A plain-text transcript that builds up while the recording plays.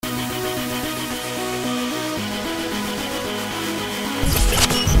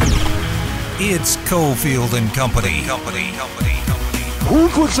It's Cofield and Company. Who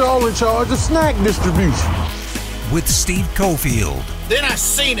put y'all in charge of snack distribution? With Steve Cofield. Then I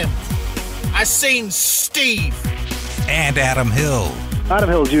seen him. I seen Steve. And Adam Hill. Adam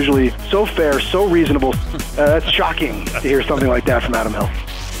Hill is usually so fair, so reasonable. That's shocking to hear something like that from Adam Hill.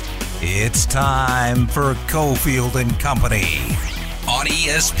 It's time for Cofield and Company on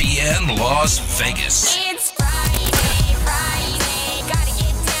ESPN Las Vegas. It's Friday, gotta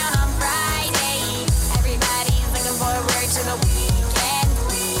get down on Friday. Everybody's looking forward to the weekend.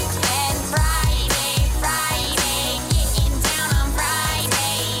 Friday, getting down on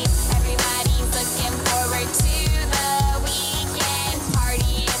Friday. Everybody's looking forward to the weekend.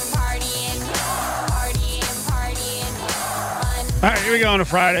 Partying. All right, here we go on a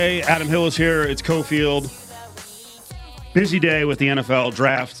Friday. Adam Hill is here. It's Cofield. Busy day with the NFL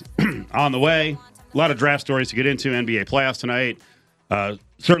draft on the way. A lot of draft stories to get into. NBA playoffs tonight.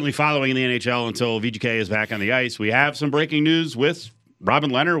 Certainly following the NHL until VGK is back on the ice. We have some breaking news with Robin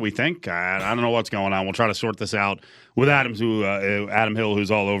Lehner, we think. I don't know what's going on. We'll try to sort this out with Adam Hill,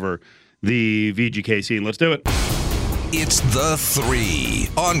 who's all over the VGK scene. Let's do it. It's The Three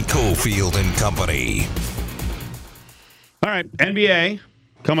on Cofield and Company. All right, NBA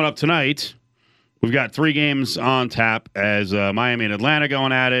coming up tonight. We've got 3 games on tap as Miami and Atlanta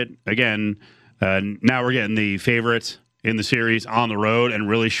going at it. Again, now we're getting the favorites in the series on the road and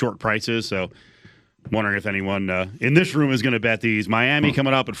really short prices. So wondering if anyone in this room is going to bet these. Miami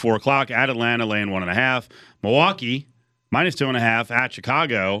coming up at 4 o'clock at Atlanta, laying 1.5. Milwaukee, -2.5 at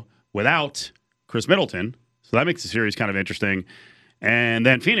Chicago without Chris Middleton. So that makes the series kind of interesting. And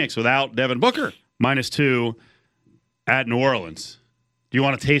then Phoenix without Devin Booker, -2 at New Orleans. Do you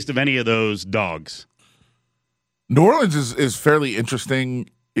want a taste of any of those dogs? New Orleans is fairly interesting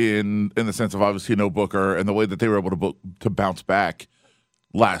in the sense of obviously no Booker and the way that they were able to bounce back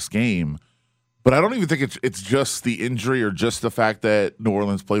last game. But I don't even think it's just the injury or just the fact that New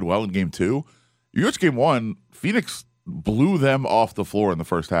Orleans played well in Game 2. You watch Game 1, Phoenix blew them off the floor in the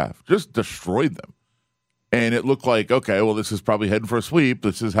first half, just destroyed them. And it looked like, okay, well, this is probably heading for a sweep.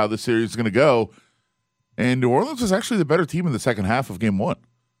 This is how this series is going to go. And New Orleans was actually the better team in the second half of Game 1.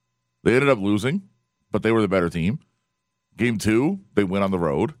 They ended up losing, but they were the better team. Game 2, they went on the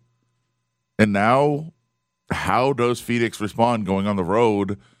road. And now, how does Phoenix respond going on the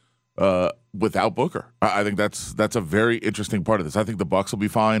road without Booker? I think that's a very interesting part of this. I think the Bucks will be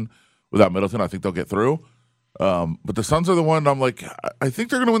fine without Middleton. I think they'll get through. But the Suns are the one I'm like, I think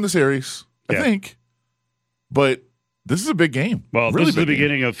they're going to win the series. I think. But this is a big game. Well, really this is the big game.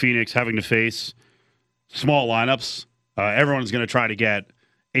 beginning of Phoenix having to face small lineups. Everyone's going to try to get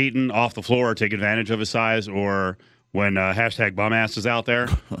Ayton off the floor or take advantage of his size, or when hashtag bumass is out there,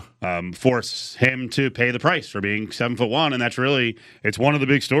 force him to pay the price for being 7'1", and that's really, it's one of the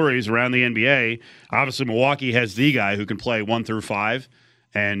big stories around the NBA. Obviously, Milwaukee has the guy who can play 1 through 5,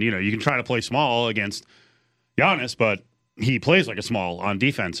 and you can try to play small against Giannis, but he plays like a small on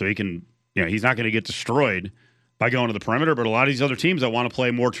defense, so he can, he's not going to get destroyed by going to the perimeter. But a lot of these other teams that want to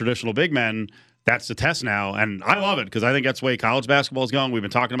play more traditional big men, that's the test now, and I love it because I think that's the way college basketball is going. We've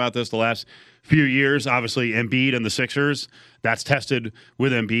been talking about this the last few years. Obviously, Embiid and the Sixers, that's tested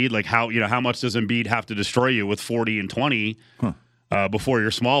with Embiid. Like how much does Embiid have to destroy you with 40 and 20 before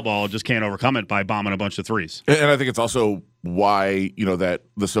your small ball just can't overcome it by bombing a bunch of threes? And I think it's also why that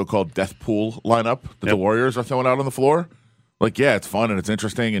the so-called death pool lineup that the Warriors are throwing out on the floor. Like, yeah, it's fun and it's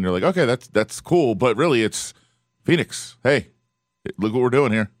interesting, and you're like, okay, that's cool, but really, it's Phoenix. Hey, look what we're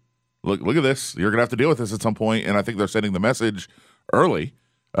doing here. Look at this. You're going to have to deal with this at some point, and I think they're sending the message early.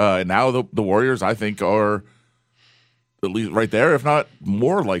 And now the Warriors, I think, are at least right there, if not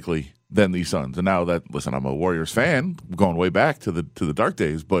more likely than the Suns. And now that, listen, I'm a Warriors fan, going way back to the dark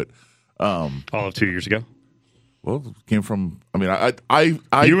days, but all of 2 years ago. Well, it came from. I mean,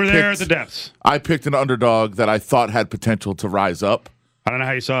 you were there at the depths. I picked an underdog that I thought had potential to rise up. I don't know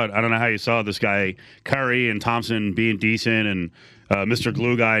how you saw it. I don't know how you saw this guy Curry and Thompson being decent, and Mr.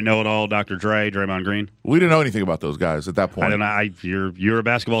 Glue Guy, know-it-all, Dr. Dre, Draymond Green. We didn't know anything about those guys at that point. I don't know. You're a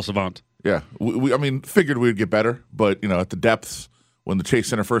basketball savant. Yeah, I mean, figured we'd get better, but at the depths when the Chase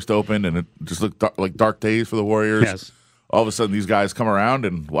Center first opened and it just looked like dark days for the Warriors. Yes. All of a sudden, these guys come around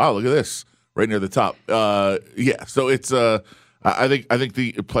and wow, look at this, right near the top. So it's I think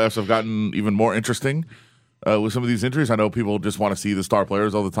the playoffs have gotten even more interesting with some of these injuries. I know people just want to see the star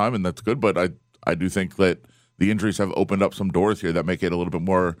players all the time, and that's good, but I do think that the injuries have opened up some doors here that make it a little bit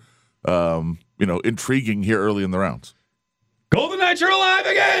more, intriguing here early in the rounds. Golden Knights are alive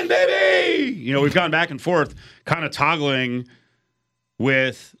again, baby! We've gone back and forth, kind of toggling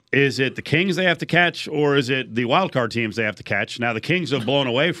with, is it the Kings they have to catch or is it the wild card teams they have to catch? Now, the Kings have blown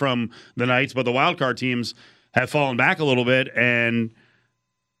away from the Knights, but the wild card teams have fallen back a little bit, and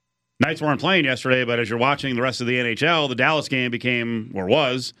Knights weren't playing yesterday, but as you're watching the rest of the NHL, the Dallas game became, or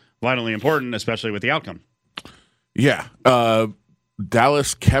was, vitally important, especially with the outcome. Yeah.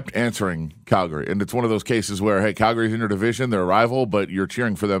 Dallas kept answering Calgary, and it's one of those cases where, hey, Calgary's in your division, they're a rival, but you're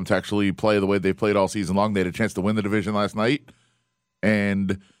cheering for them to actually play the way they played all season long. They had a chance to win the division last night,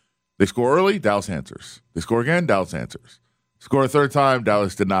 and they score early, Dallas answers. They score again, Dallas answers. Score a third time,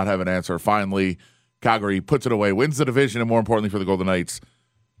 Dallas did not have an answer. Finally, Calgary puts it away, wins the division, and more importantly for the Golden Knights,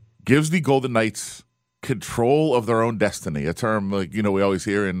 gives the Golden Knights control of their own destiny, a term like we always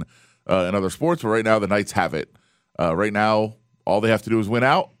hear in other sports, but right now the Knights have it. Right now, all they have to do is win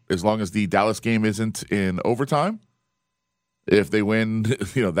out, as long as the Dallas game isn't in overtime. If they win,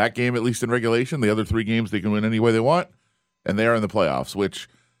 that game, at least in regulation, the other 3 games they can win any way they want, and they are in the playoffs, which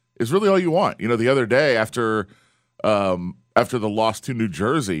is really all you want. The other day after the loss to New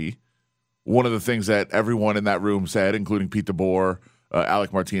Jersey, one of the things that everyone in that room said, including Pete DeBoer,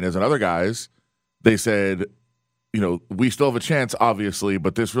 Alec Martinez, and other guys, they said, we still have a chance, obviously,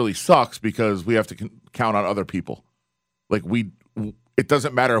 but this really sucks because we have to count on other people. Like it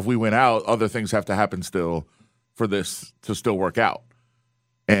doesn't matter if we win out; other things have to happen still for this to still work out,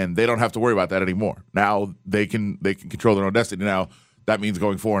 and they don't have to worry about that anymore. Now they can control their own destiny. Now that means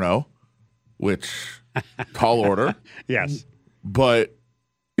going 4-0, which tall order. Yes, but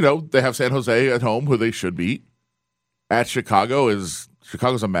they have San Jose at home, who they should beat. At Chicago's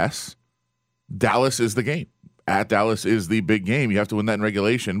a mess. Dallas is the game. At Dallas is the big game. You have to win that in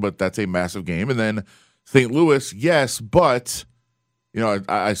regulation, but that's a massive game. And then St. Louis, yes, but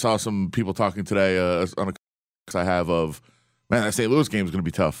I saw some people talking today on a I have of, man, that St. Louis game is going to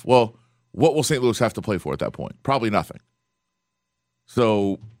be tough. Well, what will St. Louis have to play for at that point? Probably nothing.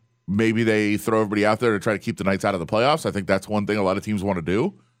 So maybe they throw everybody out there to try to keep the Knights out of the playoffs. I think that's one thing a lot of teams want to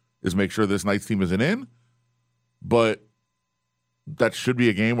do, is make sure this Knights team isn't in. But that should be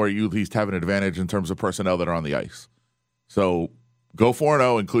a game where you at least have an advantage in terms of personnel that are on the ice. So go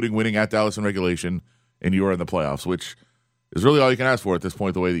 4-0, including winning at Dallas in regulation, and you are in the playoffs, which is really all you can ask for at this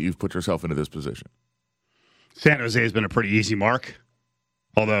point, the way that you've put yourself into this position. San Jose has been a pretty easy mark,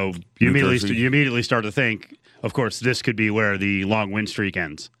 although you immediately start to think, of course, this could be where the long win streak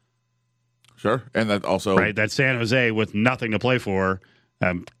ends. Sure, and that also right, that San Jose with nothing to play for.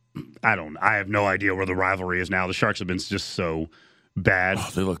 I have no idea where the rivalry is now. The Sharks have been just so bad. Oh,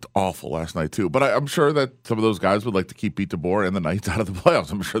 they looked awful last night too. But I'm sure that some of those guys would like to keep Pete DeBoer and the Knights out of the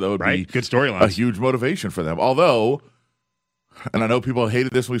playoffs. I'm sure that would be good storyline, a huge motivation for them. Although, and I know people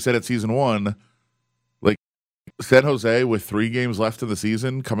hated this when we said it season 1, like San Jose with 3 games left in the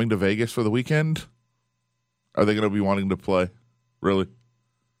season coming to Vegas for the weekend, are they going to be wanting to play? Really?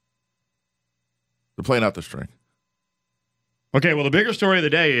 They're playing out the string. Okay, well, the bigger story of the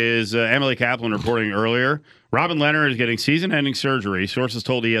day is Emily Kaplan reporting earlier. Robin Lehner is getting season-ending surgery, sources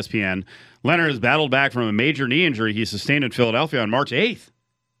told ESPN. Lehner has battled back from a major knee injury he sustained in Philadelphia on March 8th.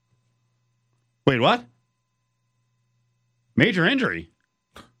 Wait, what? Major injury?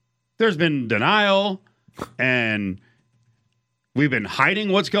 There's been denial, and we've been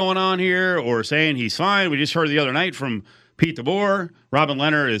hiding what's going on here or saying he's fine. We just heard the other night from Pete DeBoer. Robin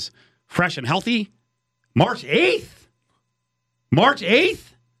Lehner is fresh and healthy. March 8th? March 8th?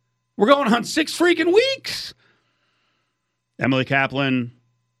 We're going on 6 freaking weeks. Emily Kaplan,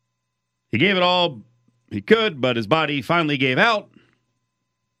 he gave it all he could, but his body finally gave out.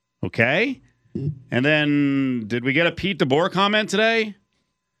 Okay. And then, did we get a Pete DeBoer comment today?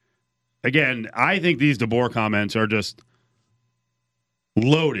 Again, I think these DeBoer comments are just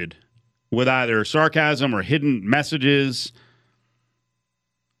loaded with either sarcasm or hidden messages.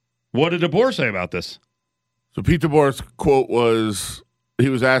 What did DeBoer say about this? So Pete DeBoer's quote was, he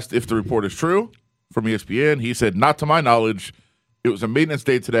was asked if the report is true from ESPN. He said, "Not to my knowledge. It was a maintenance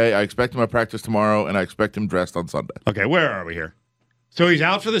day today. I expect him at practice tomorrow, and I expect him dressed on Sunday." Okay, where are we here? So he's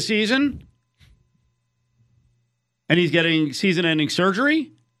out for the season? And he's getting season-ending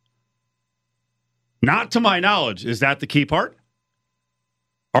surgery? Not to my knowledge. Is that the key part?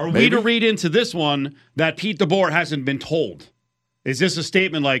 Are we to read into this one that Pete DeBoer hasn't been told? Is this a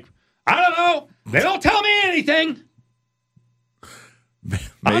statement like, I don't know, they don't tell me anything. Maybe.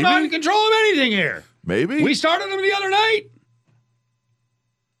 I'm not in control of anything here. Maybe. We started him the other night.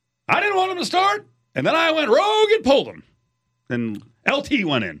 I didn't want him to start, and then I went rogue and pulled him. Then LT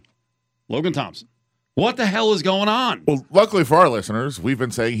went in. Logan Thompson. What the hell is going on? Well, luckily for our listeners, we've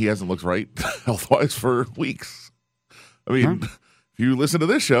been saying he hasn't looked right health-wise for weeks. I mean, if you listen to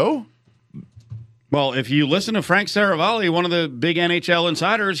this show, Well, if you listen to Frank Saravalli, one of the big NHL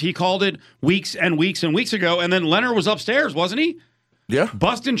insiders, he called it weeks and weeks and weeks ago, and then Leonard was upstairs, wasn't he? Yeah.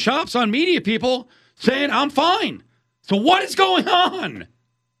 Busting chops on media people saying, I'm fine. So what is going on?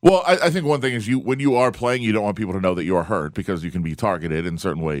 Well, I think one thing is when you are playing, you don't want people to know that you are hurt because you can be targeted in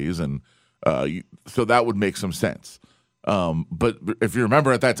certain ways, and so that would make some sense. But if you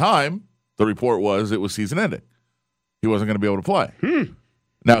remember at that time, the report was it was season-ending. He wasn't going to be able to play.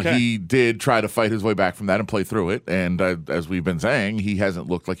 Now, He did try to fight his way back from that and play through it, and as we've been saying, he hasn't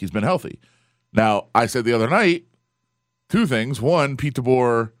looked like he's been healthy. Now, I said the other night, two things. One, Pete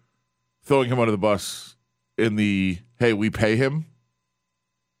DeBoer throwing him under the bus in the, hey, we pay him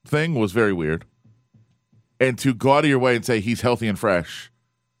thing was very weird. And to go out of your way and say he's healthy and fresh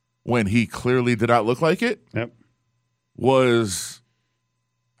when he clearly did not look like it was,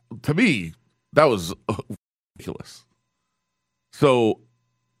 to me, that was ridiculous. So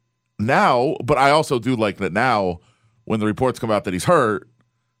now, but I also do like that now when the reports come out that he's hurt,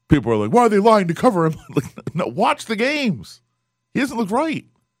 people are like, why are they lying to cover him? Like, no, watch the games. He doesn't look right.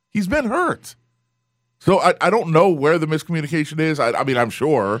 He's been hurt. So I don't know where the miscommunication is. I mean, I'm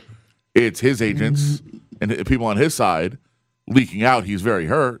sure it's his agents and people on his side leaking out he's very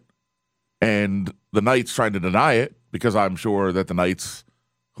hurt, and the Knights trying to deny it because I'm sure that the Knights,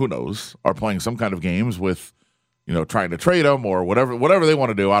 who knows, are playing some kind of games with, trying to trade him or whatever they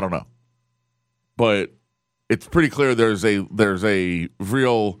want to do. I don't know. But it's pretty clear there's a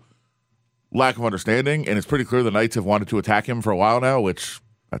real lack of understanding, and it's pretty clear the Knights have wanted to attack him for a while now, which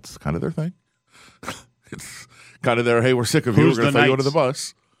that's kind of their thing. It's kind of their, hey, we're sick of you. We're going to throw you under the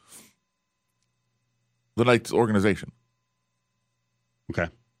bus. The Knights organization. Okay.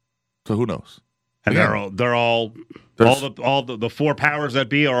 So who knows? And again, they're all the four powers that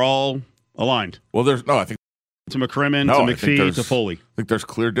be are all aligned. Well, I think to McCrimmon, to McPhee, to Foley. I think there's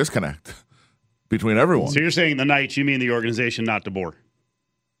clear disconnect between everyone. So you're saying the Knights, you mean the organization, not DeBoer?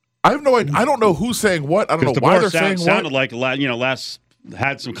 I have no idea. I don't know who's saying what. I don't know why they're saying what. Sounded like last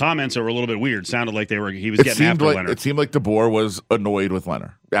had some comments that were a little bit weird. Sounded like he was getting after Leonard. It seemed like DeBoer was annoyed with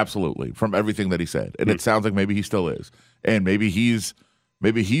Leonard, absolutely, from everything that he said, and it sounds like maybe he still is, and maybe he's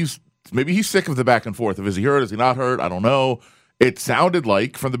sick of the back and forth. Is he hurt? Is he not hurt? I don't know. It sounded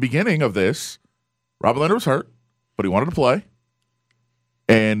like from the beginning of this, Robin Leonard was hurt, but he wanted to play,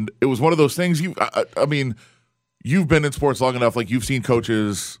 and it was one of those things. I mean, you've been in sports long enough. Like you've seen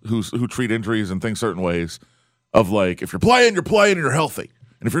coaches who treat injuries and things certain ways. Of like, if you're playing and you're healthy.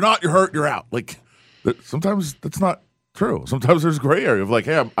 And if you're not, you're hurt, you're out. Like, sometimes that's not true. Sometimes there's gray area of like,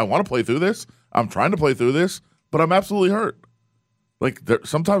 hey, I want to play through this. I'm trying to play through this, but I'm absolutely hurt. Like,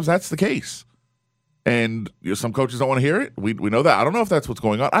 sometimes that's the case. And some coaches don't want to hear it. We know that. I don't know if that's what's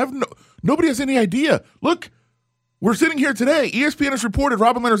going on. Nobody has any idea. Look, we're sitting here today. ESPN has reported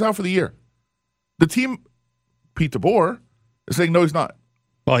Robin Leonard's out for the year. The team, Pete DeBoer, is saying no, he's not.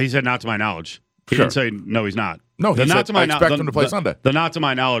 Well, he said not to my knowledge. He didn't say, no, he's not. No, he said, I expect him to play Sunday. The not to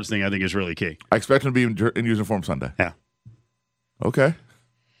my knowledge thing, I think, is really key. I expect him to be in uniform Sunday. Yeah. Okay.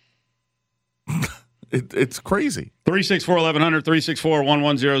 It's crazy. 364-1100,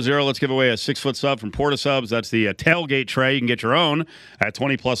 364-1100. Let's give away a 6-foot sub from Porta Subs. That's the tailgate tray. You can get your own at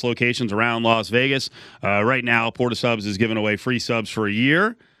 20-plus locations around Las Vegas. Right now, Porta Subs is giving away free subs for a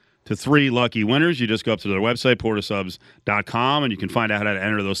year to 3 lucky winners. You just go up to their website, portasubs.com, and you can find out how to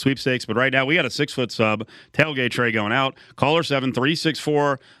enter those sweepstakes. But right now, we got a 6-foot sub tailgate tray going out. Caller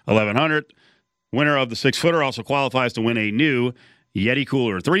 7-364-1100. Winner of the 6-footer also qualifies to win a new Yeti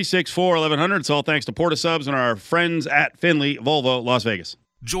cooler. 364-1100. It's all thanks to Porta Subs and our friends at Finley Volvo, Las Vegas.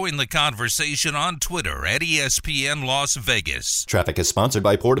 Join the conversation on Twitter at ESPN Las Vegas. Traffic is sponsored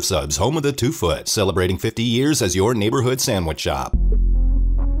by Porta Subs, home of the 2-foot, celebrating 50 years as your neighborhood sandwich shop.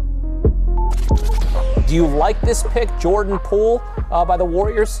 Do you like this pick, Jordan Poole, by the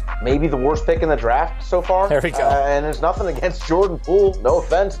Warriors? Maybe the worst pick in the draft so far. There we go. And there's nothing against Jordan Poole. No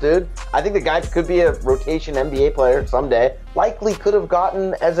offense, dude. I think the guy could be a rotation NBA player someday. Likely could have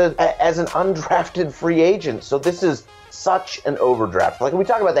gotten as an undrafted free agent. So this is such an overdraft. Like we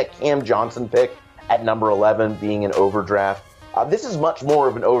talk about that Cam Johnson pick at number 11 being an overdraft. This is much more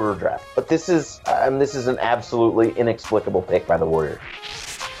of an overdraft. But this is an absolutely inexplicable pick by the Warriors.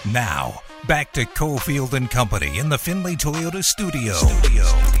 Now, back to Cofield and Company in the Finley Toyota studio.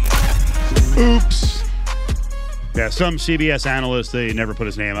 Oops. Yeah, some CBS analyst, they never put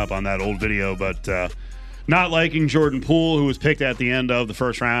his name up on that old video, but not liking Jordan Poole, who was picked at the end of the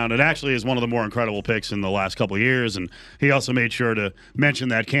first round. It actually is one of the more incredible picks in the last couple of years, and he also made sure to mention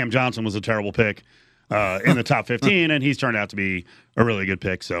that Cam Johnson was a terrible pick in the top 15, and he's turned out to be a really good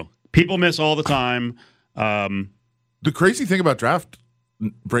pick. So people miss all the time. The crazy thing about draft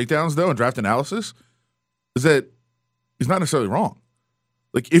breakdowns, though, and draft analysis, is that he's not necessarily wrong.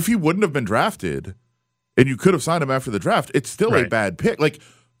 Like, if he wouldn't have been drafted and you could have signed him after the draft, it's still a bad pick. Like,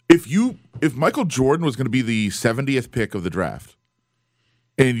 if Michael Jordan was going to be the 70th pick of the draft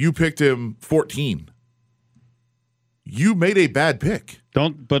and you picked him 14, you made a bad pick.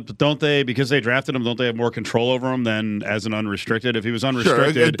 Don't they, because they drafted him, don't they have more control over him than as an unrestricted? If he was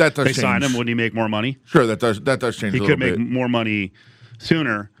unrestricted, they sign him, wouldn't he make more money? Sure, that does change. He could make more money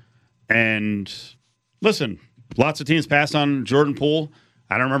sooner. And listen, lots of teams passed on Jordan Poole.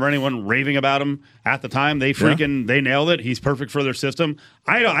 I don't remember anyone raving about him at the time. They they nailed it. He's perfect for their system.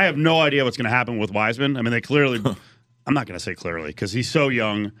 I have no idea what's going to happen with Wiseman. I mean, they clearly I'm not going to say clearly because he's so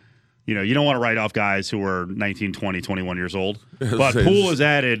young. You know, you don't want to write off guys who are 19, 20, 21 years old. But Poole is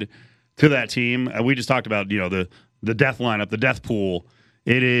added to that team. And we just talked about, the death lineup, the death pool.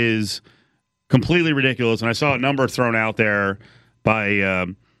 It is completely ridiculous. And I saw a number thrown out there by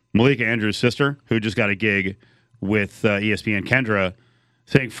Malika Andrews' sister, who just got a gig with ESPN, Kendra,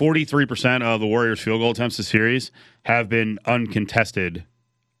 saying 43% of the Warriors' field goal attempts this series have been uncontested.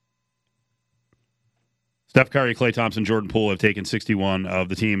 Steph Curry, Klay Thompson, Jordan Poole have taken 61 of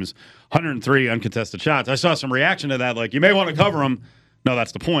the team's 103 uncontested shots. I saw some reaction to that, like, you may want to cover them. No,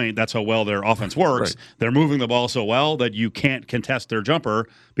 that's the point. That's how well their offense works. Right. They're moving the ball so well that you can't contest their jumper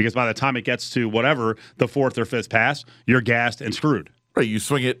because by the time it gets to whatever, the fourth or fifth pass, you're gassed and screwed. Right, you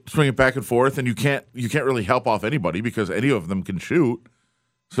swing it back and forth, and you can't really help off anybody because any of them can shoot.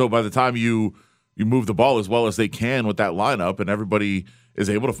 So by the time you move the ball as well as they can with that lineup, and everybody is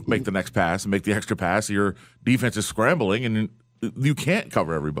able to make the next pass and make the extra pass, your defense is scrambling, and you can't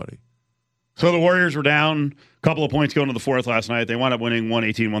cover everybody. So the Warriors were down a couple of points going to the fourth last night. They wound up winning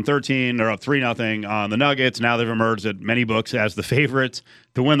 118-113. They're up 3-0 on the Nuggets. Now they've emerged at many books as the favorite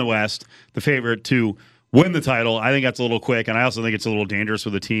to win the West, the favorite to win the title. I think that's a little quick, and I also think it's a little dangerous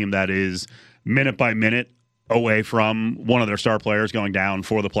with a team that is minute by minute away from one of their star players going down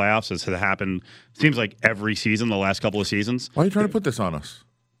for the playoffs. This has happened, seems like every season, the last couple of seasons. Why are you trying to put this on us?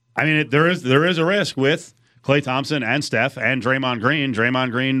 I mean, there is a risk with Klay Thompson and Steph and Draymond Green.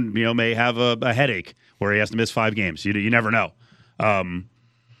 Draymond Green, may have a headache where he has to miss 5 games. You never know. But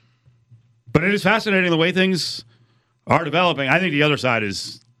it is fascinating the way things are developing. I think the other side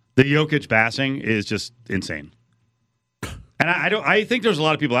is the Jokic bashing is just insane. And I think there's a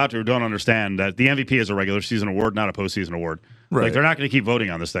lot of people out there who don't understand that the MVP is a regular season award, not a postseason award. Right. Like, they're not going to keep voting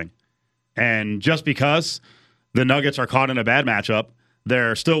on this thing. And just because the Nuggets are caught in a bad matchup,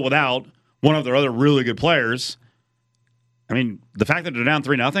 they're still without one of their other really good players. I mean, the fact that they're down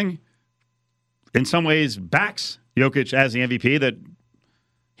 3-0 in some ways backs Jokic as the MVP, that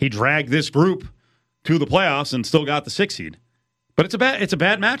he dragged this group to the playoffs and still got the 6th seed. But it's a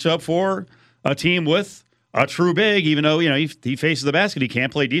bad matchup for a team with a true big, even though, he faces the basket. He can't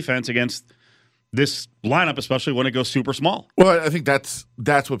play defense against this lineup, especially when it goes super small. Well, I think that's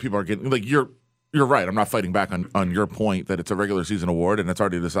what people are getting. Like, you're right. I'm not fighting back on your point that it's a regular season award and it's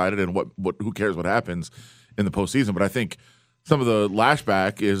already decided, and who cares what happens in the postseason. But I think some of the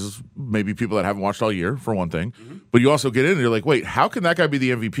lashback is maybe people that haven't watched all year, for one thing. Mm-hmm. But you also get in and you're like, wait, how can that guy be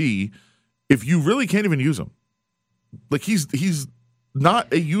the MVP if you really can't even use him? Like, he's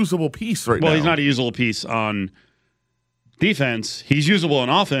not a usable piece now. Well, he's not a usable piece on defense. He's usable on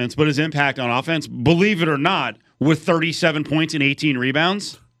offense, but his impact on offense, believe it or not, with 37 points and 18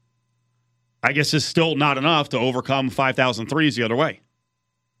 rebounds, I guess is still not enough to overcome 5,000 threes the other way.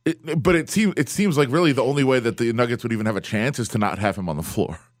 But it seems like really the only way that the Nuggets would even have a chance is to not have him on the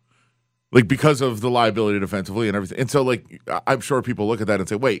floor. Like, because of the liability defensively and everything. And so, like, I'm sure people look at that and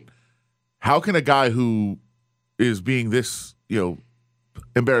say, wait, how can a guy who is being this,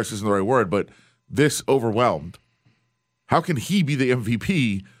 embarrassed isn't the right word, but this overwhelmed, how can he be the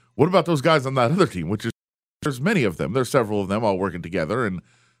MVP? What about those guys on that other team, which is, there's many of them. There's several of them all working together, and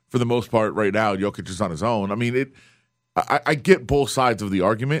for the most part right now, Jokic is on his own. I mean, I get both sides of the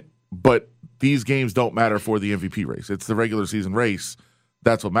argument, but these games don't matter for the MVP race. It's the regular season race.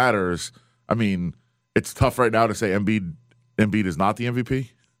 That's what matters. I mean, it's tough right now to say Embiid is not the MVP.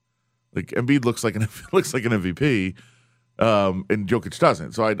 Like, Embiid looks like an MVP. And Jokic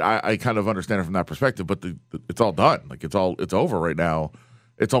doesn't. So I kind of understand it from that perspective, but it's all done. Like, it's over right now.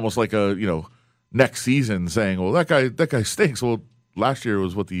 It's almost like a, next season saying, well, that guy stinks. Well, last year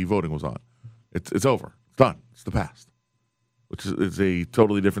was what the voting was on. It's over. It's done. It's the past. Which is a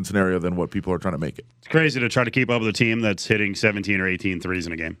totally different scenario than what people are trying to make it. It's crazy to try to keep up with a team that's hitting 17 or 18 threes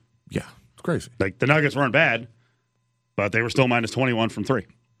in a game. Yeah, it's crazy. Like, the Nuggets weren't bad, but they were still minus 21 from 3.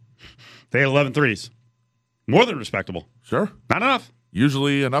 They had 11 threes. More than respectable. Sure. Not enough.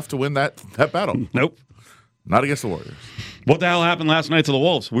 Usually enough to win that battle. Nope. Not against the Warriors. What the hell happened last night to the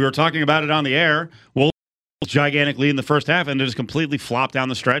Wolves? We were talking about it on the air. Wolves gigantic lead in the first half, and they just completely flopped down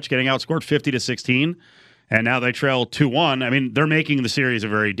the stretch, getting outscored 50-16. And now they trail 2-1. I mean, they're making the series a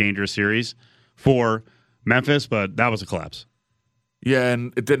very dangerous series for Memphis, but that was a collapse. Yeah,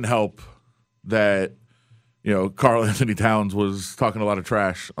 and it didn't help that, Karl Anthony Towns was talking a lot of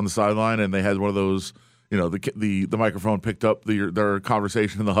trash on the sideline, and they had one of those, the microphone picked up their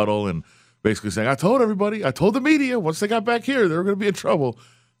conversation in the huddle and basically saying, I told everybody, I told the media, once they got back here, they were going to be in trouble.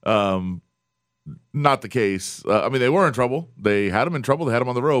 Not the case. They were in trouble. They had them in trouble. They had them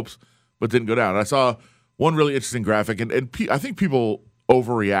on the ropes, but didn't go down. I saw one really interesting graphic, and I think people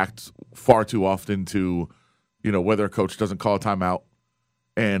overreact far too often to, whether a coach doesn't call a timeout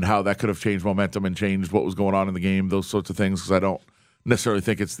and how that could have changed momentum and changed what was going on in the game, those sorts of things, because I don't necessarily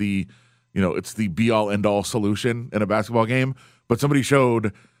think it's the be-all, end-all solution in a basketball game. But somebody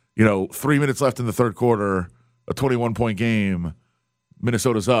showed, 3 minutes left in the third quarter, a 21-point game,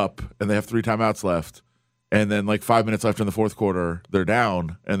 Minnesota's up, and they have 3 timeouts left. And then 5 minutes left in the fourth quarter, they're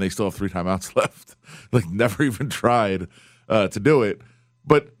down, and they still have 3 timeouts left. Never even tried to do it.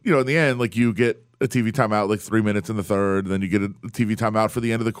 But, in the end, you get a TV timeout 3 minutes in the third, then you get a TV timeout for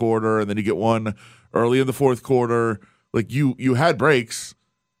the end of the quarter, and then you get one early in the fourth quarter. You had breaks.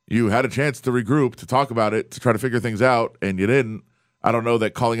 You had a chance to regroup, to talk about it, to try to figure things out, and you didn't. I don't know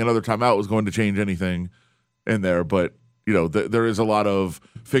that calling another timeout was going to change anything in there, but there is a lot of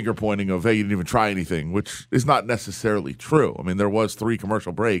finger pointing of, hey, you didn't even try anything, which is not necessarily true. There was 3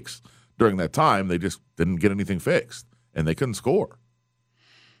 commercial breaks during that time. They just didn't get anything fixed, and they couldn't score.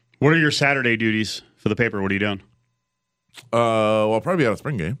 What are your Saturday duties for the paper? What are you doing? I'll probably be at a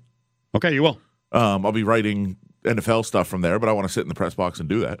spring game. Okay, you will. I'll be writing NFL stuff from there, but I want to sit in the press box and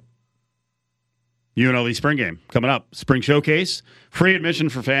do that. UNLV spring game coming up. Spring showcase. Free admission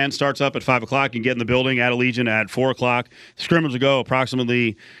for fans starts up at 5 o'clock. You can get in the building at Allegiant at 4 o'clock. Scrimmage will go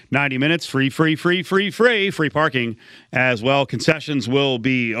approximately 90 minutes. Free parking as well. Concessions will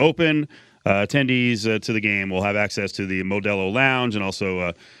be open. Attendees to the game will have access to the Modelo Lounge and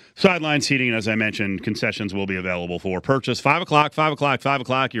also sideline seating. And as I mentioned, concessions will be available for purchase. 5 o'clock.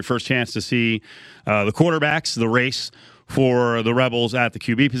 Your first chance to see the quarterbacks, the race for the Rebels at the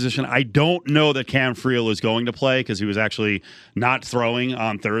QB position. I don't know that Cam Friel is going to play because he was actually not throwing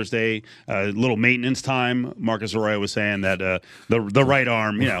on Thursday. Little maintenance time. Marcus Arroyo was saying that the right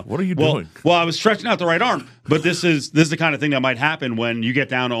arm, What are you doing? Well, I was stretching out the right arm, but this is the kind of thing that might happen when you get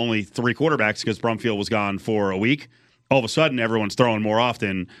down to only 3 quarterbacks because Brumfield was gone for a week. All of a sudden, everyone's throwing more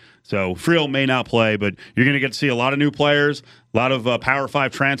often. So Friel may not play, but you're going to get to see a lot of new players, a lot of Power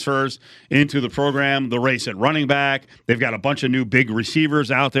 5 transfers into the program, the race at running back. They've got a bunch of new big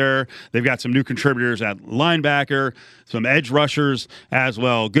receivers out there. They've got some new contributors at linebacker, some edge rushers as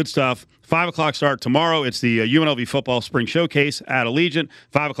well. Good stuff. 5 o'clock start tomorrow. It's the UNLV football spring showcase at Allegiant.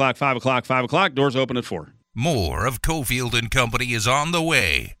 5 o'clock. Doors open at 4. More of Cofield and Company is on the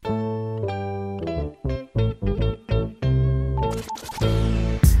way.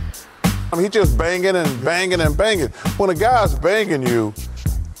 He's just banging and banging and banging. When a guy's banging you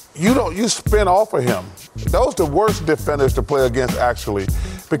spin off of him. Those are the worst defenders to play against, actually,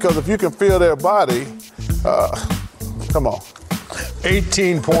 because if you can feel their body, come on.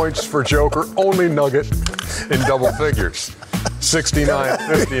 18 points for Joker, only Nugget in double figures.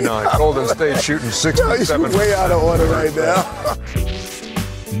 69-59. Golden State shooting 67%. He's way out of order right now.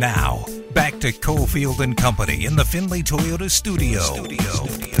 Now, back to Cofield and Company in the Findlay Toyota studio.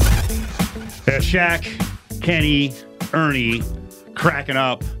 Shaq, Kenny, Ernie cracking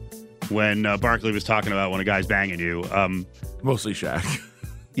up when Barkley was talking about when a guy's banging you. Mostly Shaq.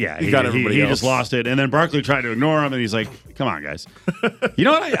 Yeah, he got everybody he else. just lost it. And then Barkley tried to ignore him, and he's like, come on, guys. You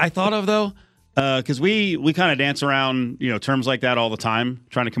know what I thought of, though? Because we kind of dance around terms like that all the time,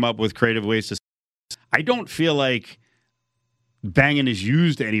 trying to come up with creative ways to. I don't feel like banging is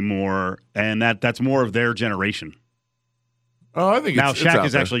used anymore, and that's more of their generation. Oh, I think now it's Shaq out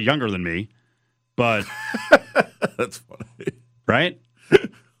is there. actually younger than me, but that's funny, right?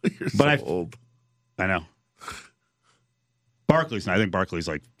 You're so old. I know. Barkley's. I think Barkley's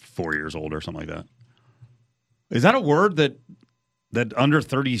like 4 years old or something like that. Is that a word that under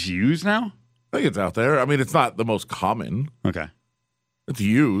 30s use now? I think it's out there. I mean, it's not the most common. Okay. It's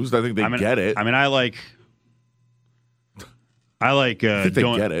used. I think they get it. I mean, I like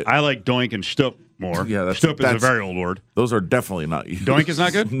get it. I like doink and shtup more. Yeah, shtup is a very old word. Those are definitely not used. Doink is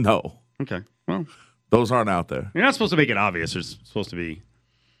not good? No. Okay. Well, those aren't out there. You're not supposed to make it obvious. There's supposed to be.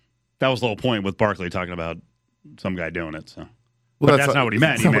 That was the whole point with Barkley talking about some guy doing it. So. But that's not what he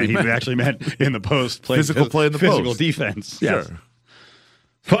meant. He actually meant in the post. Physical play in the physical post. defense. Sure. Yes.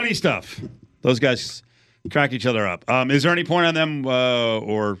 Funny stuff. Those guys crack each other up. Is there any point on them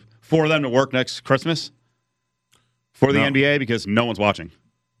or for them to work next Christmas for the NBA because no one's watching?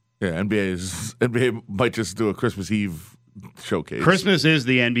 Yeah, NBA might just do a Christmas Eve showcase. Christmas is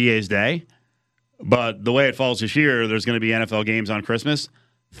the NBA's day, but the way it falls this year, there's going to be NFL games on Christmas.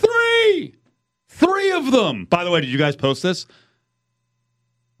 Three of them. By the way, did you guys post this?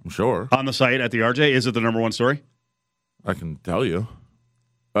 I'm sure. On the site at the RJ? Is it the number one story? I can tell you.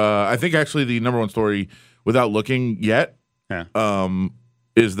 I think actually the number one story, without looking yet,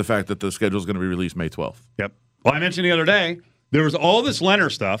 is the fact that the schedule is going to be released May 12th. Yep. Well, I mentioned the other day, there was all this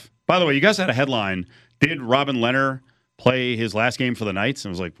Leonard stuff. By the way, you guys had a headline. Did Robin Leonard play his last game for the Knights? And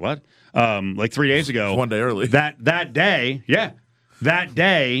I was like, what? Like 3 days ago. One day early. That day,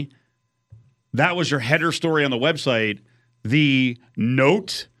 that was your header story on the website. The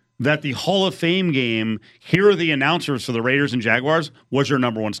note that the Hall of Fame game, here are the announcers for the Raiders and Jaguars, was your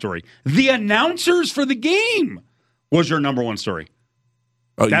number one story. The announcers for the game was your number one story.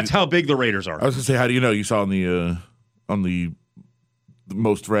 Oh, that's how big the Raiders are. I was going to say, how do you know? You saw on the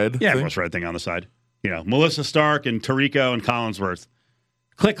most read Yeah, thing? most read thing on the side. You know, Melissa Stark and Tarico and Collinsworth.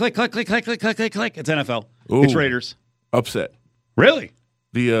 Click, click, click, click, click, click, click, click, click. It's NFL. Ooh, it's Raiders. Upset. Really?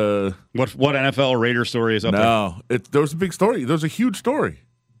 The what NFL Raider story is up there? No, there was a big story. There was a huge story.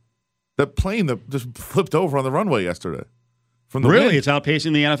 That plane that just flipped over on the runway yesterday. From the really? wind. It's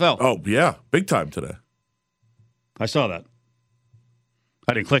outpacing the NFL. Oh, yeah. Big time today. I saw that.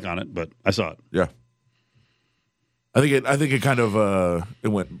 I didn't click on it, but I saw it. Yeah. I think it kind of it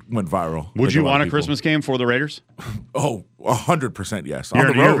went viral. Would you want a Christmas game for the Raiders? Oh, 100% yes.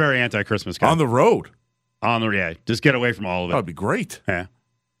 You're very anti-Christmas guy. On the road. Just get away from all of it. That would be great. Yeah.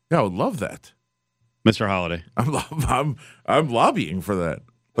 Yeah, I would love that. Mr. Holiday. I'm lobbying for that.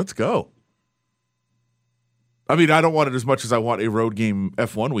 Let's go. I mean, I don't want it as much as I want a road game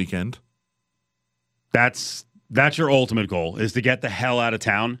F1 weekend. That's your ultimate goal, is to get the hell out of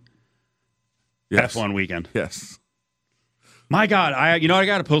town. Yes. F1 weekend. Yes. My God, I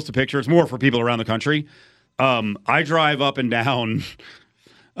got to post a picture. It's more for people around the country. I drive up and down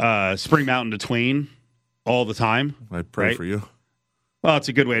Spring Mountain to Twain all the time. I pray for you. Well, it's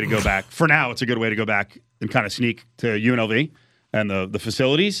a good way to go back. For now, it's a good way to go back and kind of sneak to UNLV and the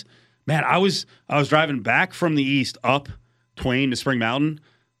facilities. Man, I was driving back from the east up Twain to Spring Mountain.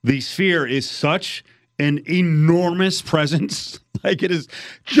 The Sphere is such an enormous presence. Like, it is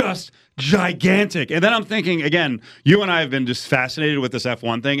just gigantic. And then I'm thinking, again, you and I have been just fascinated with this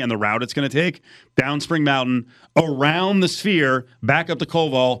F1 thing and the route it's going to take down Spring Mountain, around the Sphere, back up to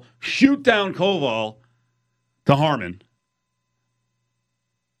Koval, shoot down Koval to Harmon.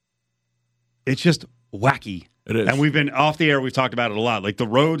 It's just wacky. It is. And we've been off the air. We've talked about it a lot. Like, the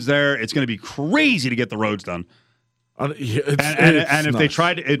roads there, it's going to be crazy to get the roads done. And if they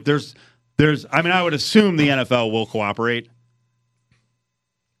tried to, I would assume the NFL will cooperate.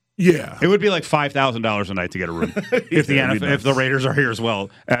 Yeah. It would be like $5,000 a night to get a room if the Raiders are here as well.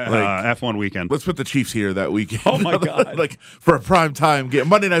 F1 weekend. Let's put the Chiefs here that weekend. Oh my God! Like for a prime time game,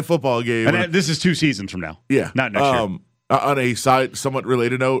 Monday Night Football game. And this is 2 seasons from now. Yeah, not next year. On a somewhat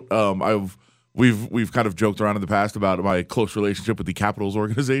related note, we've kind of joked around in the past about my close relationship with the Capitals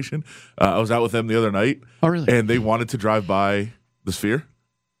organization. I was out with them the other night. Oh, really? And they wanted to drive by the Sphere.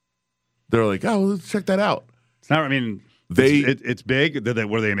 They were like, "Oh, well, let's check that out." It's not. I mean. It's big.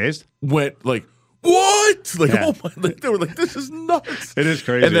 Were they amazed? Went like, what? Like, oh my! Like, they were like, this is nuts. It is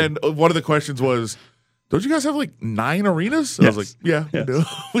crazy. And then one of the questions was, don't you guys have like 9 arenas? And I was like, yeah,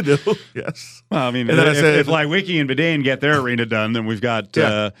 we do. Yes. Well, I mean, and then if Leiweke and Bedane get their arena done, then we've got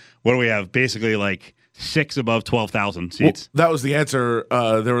what do we have? Basically, like 6 above 12,000 seats. Well, that was the answer.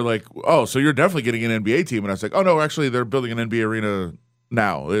 They were like, oh, so you're definitely getting an NBA team, and I was like, oh no, actually, they're building an NBA arena.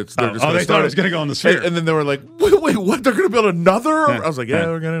 Now they thought it was going to go on the Sphere, and then they were like, "Wait, what? They're going to build another?" I was like, "Yeah,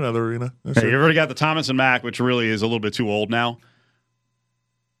 we're getting another arena." Hey, you already got the Thomas and Mack, which really is a little bit too old now,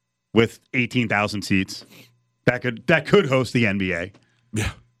 with 18,000 seats. That could host the NBA.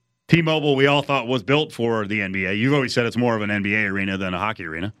 Yeah, T-Mobile, we all thought was built for the NBA. You've always said it's more of an NBA arena than a hockey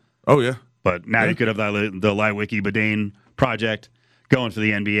arena. Oh yeah, but now you could have the Leiweke Bedane project going for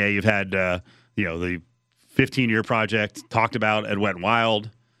the NBA. You've had the 15-year project talked about at Wet and Wild.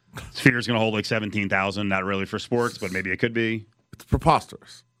 Sphere's going to hold like 17,000. Not really for sports, but maybe it could be. It's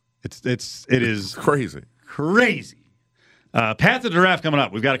preposterous. It is crazy. Path to the draft coming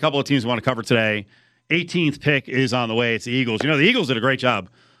up. We've got a couple of teams we want to cover today. 18th pick is on the way. It's the Eagles. The Eagles did a great job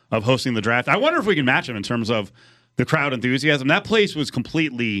of hosting the draft. I wonder if we can match them in terms of the crowd enthusiasm. That place was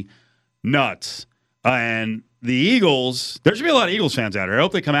completely nuts. And the Eagles, there should be a lot of Eagles fans out here. I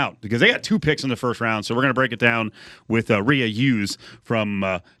hope they come out because they got 2 picks in the first round. So we're going to break it down with Rhea Hughes from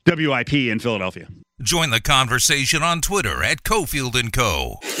WIP in Philadelphia. Join the conversation on Twitter at Cofield &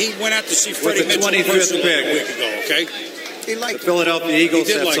 Co. He went out to see Freddie Mitchell 25th pick a week ago, okay? He liked The Philadelphia Eagles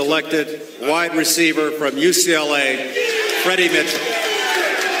He did have like selected wide receiver from UCLA, Freddie Mitchell.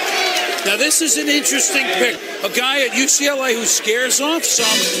 Now, this is an interesting pick. A guy at UCLA who scares off some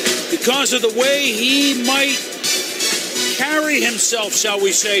because of the way he might carry himself, shall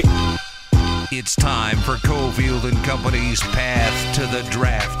we say. It's time for Cofield & Company's Path to the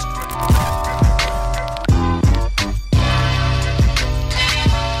Draft.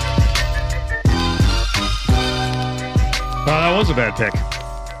 That was a bad pick.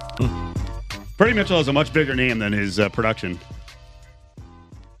 Freddie Mitchell has a much bigger name than his production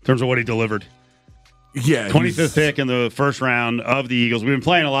in terms of what he delivered. Yeah, 25th pick in the first round of the Eagles. We've been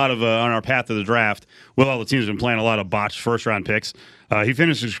playing a lot of on our path to the draft. Well, all the teams have been playing a lot of botched first-round picks. He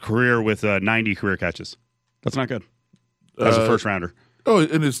finished his career with 90 career catches. That's not good as a first-rounder. Oh,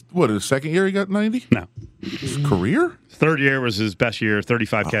 in his second year he got 90? No. His career? Third year was his best year,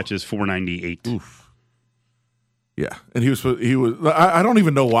 35 catches, 498. Oof. Yeah, and he was. I don't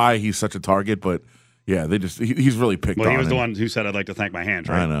even know why he's such a target, but yeah, he's really picked on. Well, he was the one who said, "I'd like to thank my hands."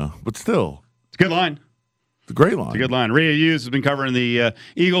 Right? I know, but still, it's a good line. It's a great line. It's a good line. Rhea Hughes has been covering the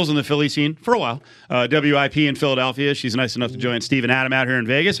Eagles and the Philly scene for a while. WIP in Philadelphia. She's nice enough to join Steve and Adam out here in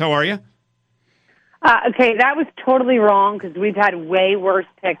Vegas. How are you? Okay, that was totally wrong because we've had way worse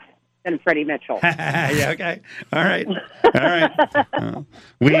picks than Freddie Mitchell. Yeah. Okay. All right.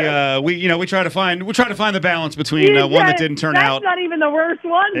 We try to find the balance between one that didn't turn out. That's not even the worst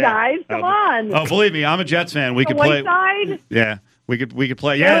one, guys. Come on. Oh, believe me, I'm a Jets fan. We could play. Whiteside? Yeah, we could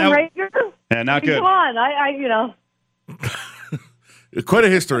play. Yeah. Yeah, not good. Come on, Quite a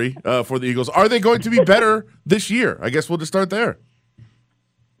history for the Eagles. Are they going to be better this year? I guess we'll just start there.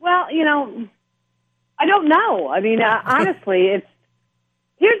 Well, I don't know. I mean, honestly,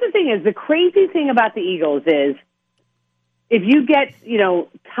 here's the thing: is the crazy thing about the Eagles is if you get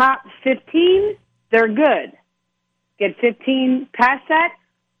top 15, they're good. Get 15 past that,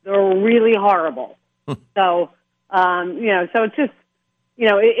 they're really horrible. So so it's just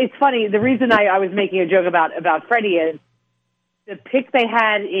it's funny. The reason I was making a joke about Freddie is the pick they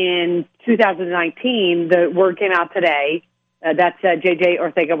had in 2019. The word came out today. That's J.J.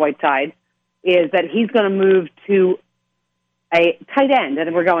 Ortega-Whiteside. Is that he's going to move to a tight end,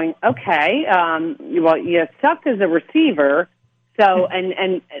 and we're going, okay, well, you sucked as a receiver, so,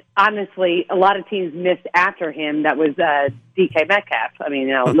 and honestly, a lot of teams missed after him. That was DK Metcalf. I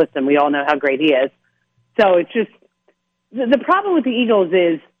mean, listen, we all know how great he is. So it's just, the problem with the Eagles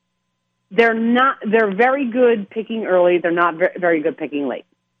is they're very good picking early. They're not very good picking late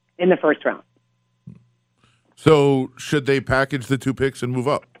in the first round. So should they package the 2 picks and move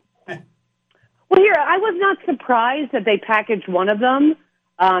up? Well, here, I was not surprised that they packaged one of them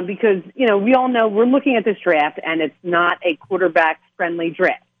because, we all know we're looking at this draft, and it's not a quarterback-friendly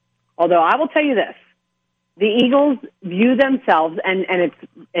draft. Although I will tell you this, the Eagles view themselves, and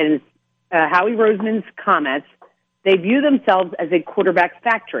it's Howie Roseman's comments, they view themselves as a quarterback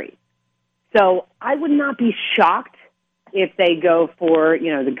factory. So I would not be shocked if they go for,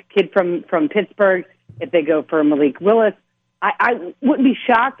 the kid from Pittsburgh, if they go for Malik Willis. I wouldn't be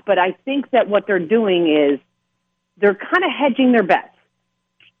shocked, but I think that what they're doing is they're kind of hedging their bets.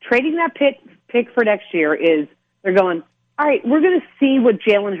 Trading that pick for next year is they're going, all right, we're going to see what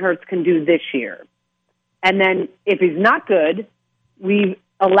Jalen Hurts can do this year. And then if he's not good, we've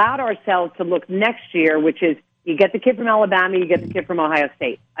allowed ourselves to look next year, which is you get the kid from Alabama, you get the kid from Ohio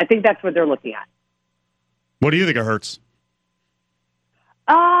State. I think that's what they're looking at. What do you think of Hurts?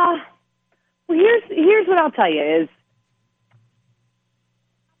 Well, here's what I'll tell you is,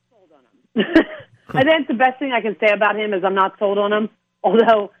 I think the best thing I can say about him is I'm not sold on him.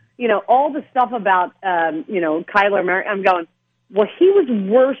 Although, all the stuff about, Kyler Murray, I'm going, well, he was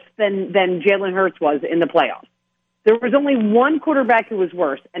worse than Jalen Hurts was in the playoffs. There was only one quarterback who was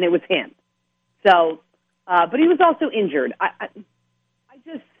worse, and it was him. So, but he was also injured. I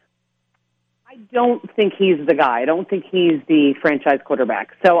don't think he's the guy. I don't think he's the franchise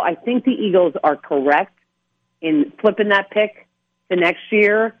quarterback. So I think the Eagles are correct in flipping that pick to next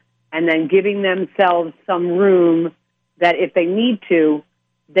year and then giving themselves some room that if they need to,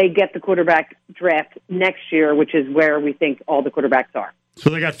 they get the quarterback draft next year, which is where we think all the quarterbacks are. So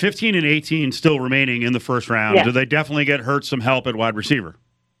they got 15 and 18 still remaining in the first round. Yeah. Do they definitely get Hurts some help at wide receiver?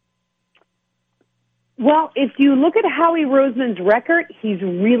 Well, if you look at Howie Roseman's record, he's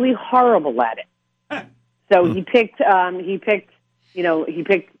really horrible at it. So he picked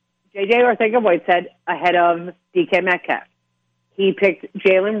J.J. Arcega-Whiteside ahead of DK Metcalf. He picked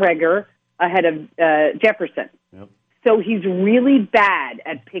Jalen Reagor ahead of Jefferson. Yep. So he's really bad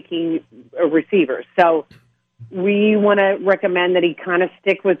at picking receivers. So we want to recommend that he kind of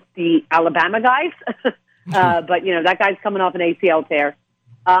stick with the Alabama guys. But, that guy's coming off an ACL tear.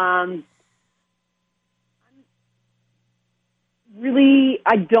 Really,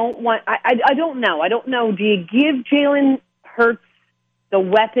 I don't know. I don't know. Do you give Jalen Hurts the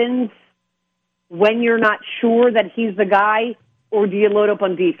weapons when you're not sure that he's the guy, or do you load up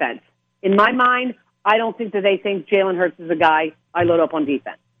on defense? In my mind, I don't think that they think Jalen Hurts is the guy. I load up on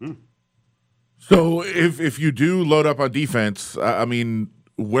defense. So if you do load up on defense,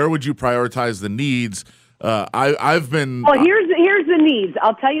 where would you prioritize the needs? I've been. Well, here's the needs.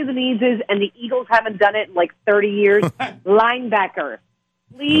 I'll tell you the needs is, and the Eagles haven't done it in like 30 years. Linebacker.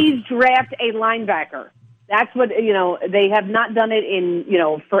 Please draft a linebacker. That's what they have not done it in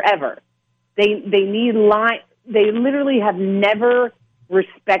forever. They need line. They literally have never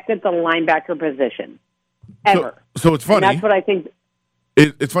respected the linebacker position ever. So it's funny. And that's what I think.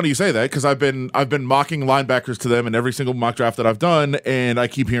 It's funny you say that because I've been mocking linebackers to them in every single mock draft that I've done, and I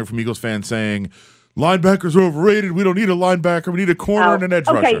keep hearing from Eagles fans saying linebackers are overrated. We don't need a linebacker. We need a corner and an edge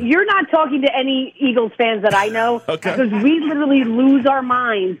rusher. Okay, you're not talking to any Eagles fans that I know Okay. because we literally lose our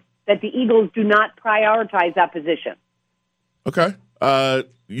minds that the Eagles do not prioritize that position. Okay.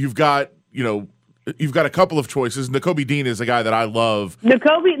 You've got a couple of choices. Nakobe Dean is a guy that I love.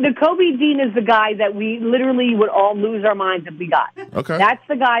 Nakobe Dean is the guy that we literally would all lose our minds if we got. Okay. That's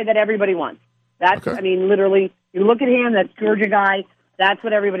the guy that everybody wants. Literally, you look at him, that's Georgia guy, that's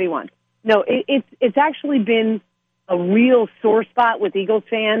what everybody wants. No, it's actually been a real sore spot with Eagles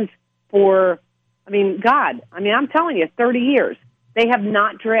fans for, I'm telling you, 30 years. They have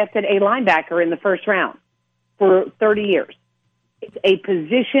not drafted a linebacker in the first round for 30 years. It's a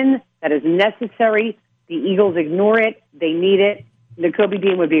position that is necessary. The Eagles ignore it. They need it. Nakobe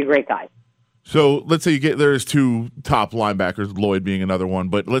Dean would be a great guy. So let's say there's two top linebackers, Lloyd being another one,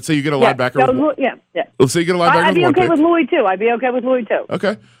 but let's say you get a linebacker. Let's say you get a linebacker I'd be with one okay pick. with Lloyd too. I'd be okay with Lloyd too.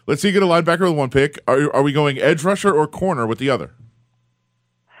 Okay. Let's say you get a linebacker with one pick. Are we going edge rusher or corner with the other?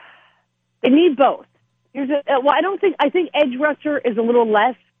 They need both. I think edge rusher is a little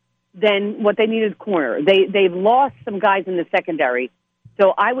less than what they needed corner. They've lost some guys in the secondary,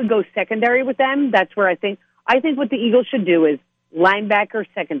 so I would go secondary with them. That's where I think what the Eagles should do is linebacker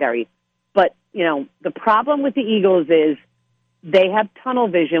secondary. But the problem with the Eagles is they have tunnel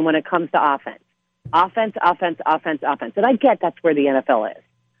vision when it comes to offense. Offense. And I get that's where the NFL is.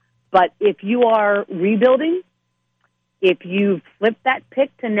 But if you are rebuilding, if you flip that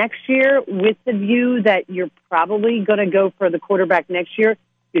pick to next year with the view that you're probably going to go for the quarterback next year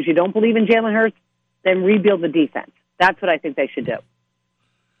because you don't believe in Jalen Hurts, then rebuild the defense. That's what I think they should do.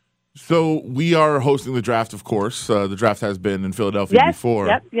 So we are hosting the draft, of course. The draft has been in Philadelphia before.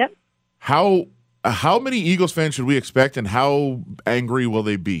 Yep. How many Eagles fans should we expect, and how angry will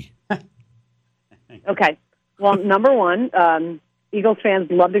they be? Okay. Well, number one, Eagles fans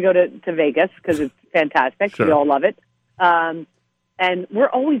love to go to Vegas because it's fantastic. Sure. We all love it. And we're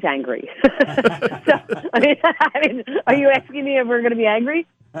always angry. So, are you asking me if we're going to be angry?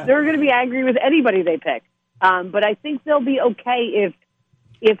 They're going to be angry with anybody they pick. But I think they'll be okay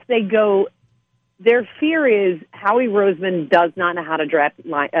if they go. Their fear is Howie Roseman does not know how to draft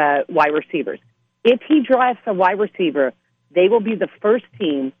wide receivers. If he drafts a wide receiver, they will be the first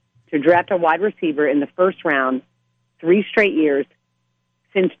team to draft a wide receiver in the first round 3 straight years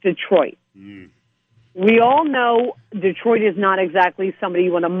since Detroit. We all know Detroit is not exactly somebody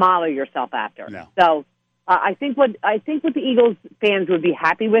you want to model yourself after. No. So I think what the Eagles fans would be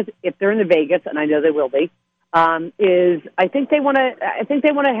happy with if they're in the Vegas, and I know they will be, is I think they want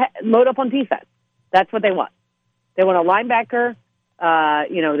to load up on defense. That's what they want. They want a linebacker.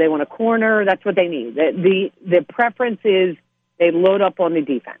 They want a corner. That's what they need. The preference is they load up on the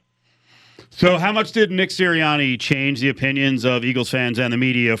defense. So how much did Nick Sirianni change the opinions of Eagles fans and the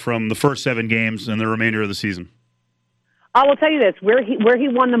media from the first 7 games and the remainder of the season? I will tell you this: where he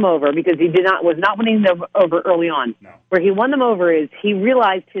won them over, because he was not winning them over early on. No. Where he won them over is he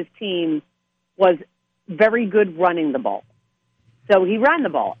realized his team was very good running the ball. So he ran the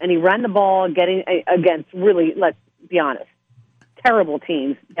ball, and he ran the ball getting against really, let's be honest, terrible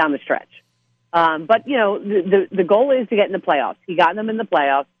teams down the stretch. But the goal is to get in the playoffs. He got them in the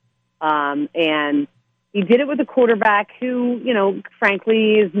playoffs. And he did it with a quarterback who,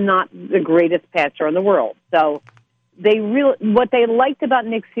 frankly, is not the greatest passer in the world. So what they liked about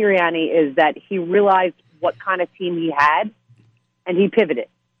Nick Sirianni is that he realized what kind of team he had, and he pivoted.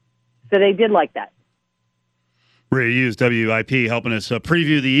 So they did like that. Ray Hughes, WIP, helping us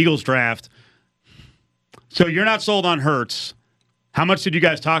preview the Eagles draft. So you're not sold on Hurts. How much did you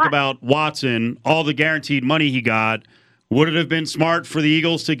guys talk about Watson, all the guaranteed money he got? Would it have been smart for the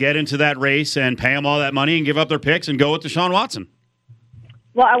Eagles to get into that race and pay him all that money and give up their picks and go with Deshaun Watson?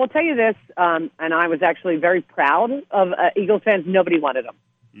 Well, I will tell you this, and I was actually very proud of Eagles fans. Nobody wanted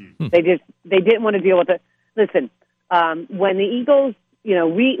him. They didn't want to deal with it. Listen, when the Eagles,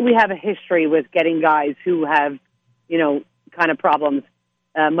 we have a history with getting guys who have, kind of problems.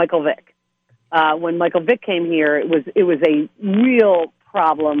 Michael Vick. When Michael Vick came here, it was a real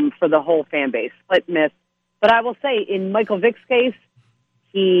problem for the whole fan base. Split miss. But I will say, in Michael Vick's case,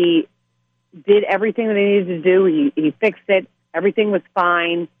 he did everything that he needed to do. He fixed it. Everything was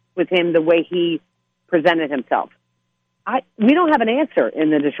fine with him the way he presented himself. We don't have an answer in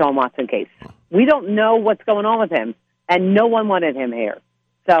the Deshaun Watson case. We don't know what's going on with him, and no one wanted him here.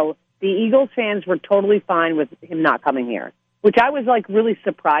 So the Eagles fans were totally fine with him not coming here, which I was really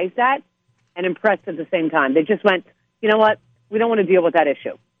surprised at and impressed at the same time. They just went, you know what? We don't want to deal with that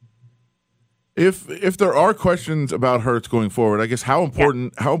issue. If there are questions about Hurts going forward, I guess how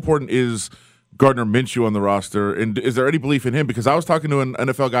important is Gardner Minshew on the roster, and is there any belief in him? Because I was talking to an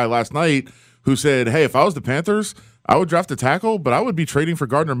NFL guy last night who said, hey, if I was the Panthers, I would draft a tackle, but I would be trading for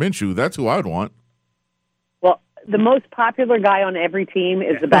Gardner Minshew. That's who I would want. Well, the most popular guy on every team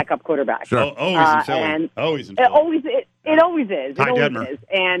is the backup quarterback. Sure. Always in Philly. Always in Philly. It always is. Ty Detmer. Is.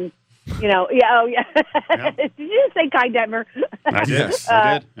 And, Did you say Kai Detmer? I did.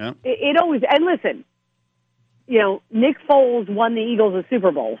 I did. Yeah. It always, and listen, Nick Foles won the Eagles a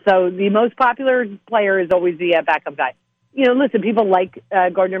Super Bowl, so the most popular player is always the backup guy. Listen, people like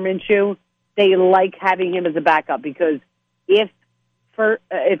Gardner Minshew. They like having him as a backup because if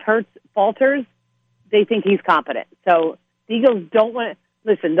Hurts falters, they think he's competent. So the Eagles don't want to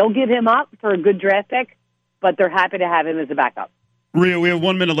listen. They'll give him up for a good draft pick, but they're happy to have him as a backup. Rhea, we have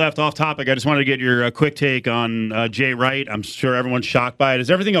 1 minute left off topic. I just wanted to get your quick take on Jay Wright. I'm sure everyone's shocked by it.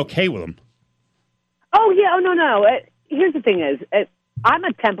 Is everything okay with him? Oh, yeah. Oh, no. Here's the thing is, I'm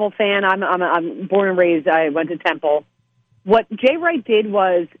a Temple fan. I'm born and raised. I went to Temple. What Jay Wright did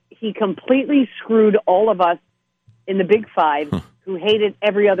was he completely screwed all of us in the Big Five who hated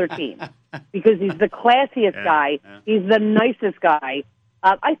every other team because he's the classiest guy. Yeah. He's the nicest guy.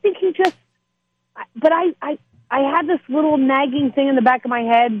 I think he just – but I had this little nagging thing in the back of my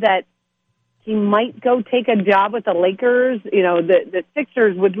head that he might go take a job with the Lakers. The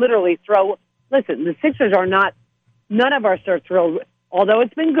Sixers would literally throw – listen, the Sixers are not – none of our stars thrilled. Although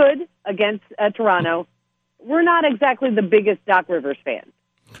it's been good against Toronto, we're not exactly the biggest Doc Rivers fans.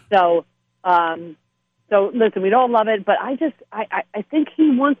 So listen, we don't love it, but I think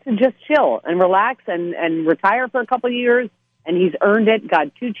he wants to just chill and relax and retire for a couple of years, and he's earned it,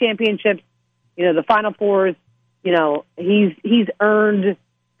 got 2 championships, the Final Fours. He's earned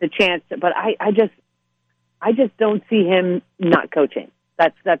the chance, but I just don't see him not coaching.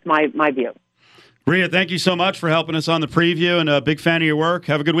 That's my view. Rhea, thank you so much for helping us on the preview, and a big fan of your work.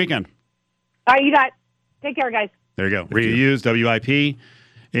 Have a good weekend. All right, you got it. Take care, guys. There you go. Rhea Hughes, WIP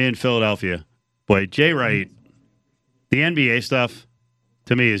in Philadelphia. Boy, Jay Wright, the NBA stuff,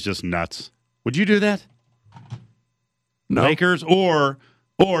 to me, is just nuts. Would you do that? No. Lakers, or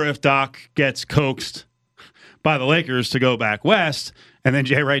if Doc gets coaxed by the Lakers to go back west, and then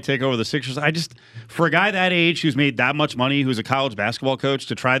Jay Wright take over the Sixers. For a guy that age who's made that much money, who's a college basketball coach,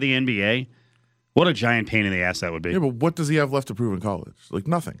 to try the NBA, what a giant pain in the ass that would be. Yeah, but what does he have left to prove in college?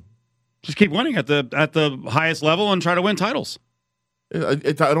 Nothing. Just keep winning at the highest level and try to win titles. I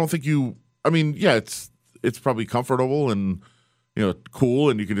don't think you. I mean, yeah, it's probably comfortable and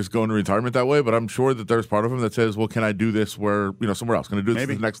cool, and you can just go into retirement that way. But I'm sure that there's part of him that says, "Well, can I do this somewhere else? Can I do this at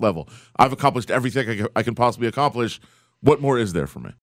the next level? I've accomplished everything I can possibly accomplish. What more is there for me?"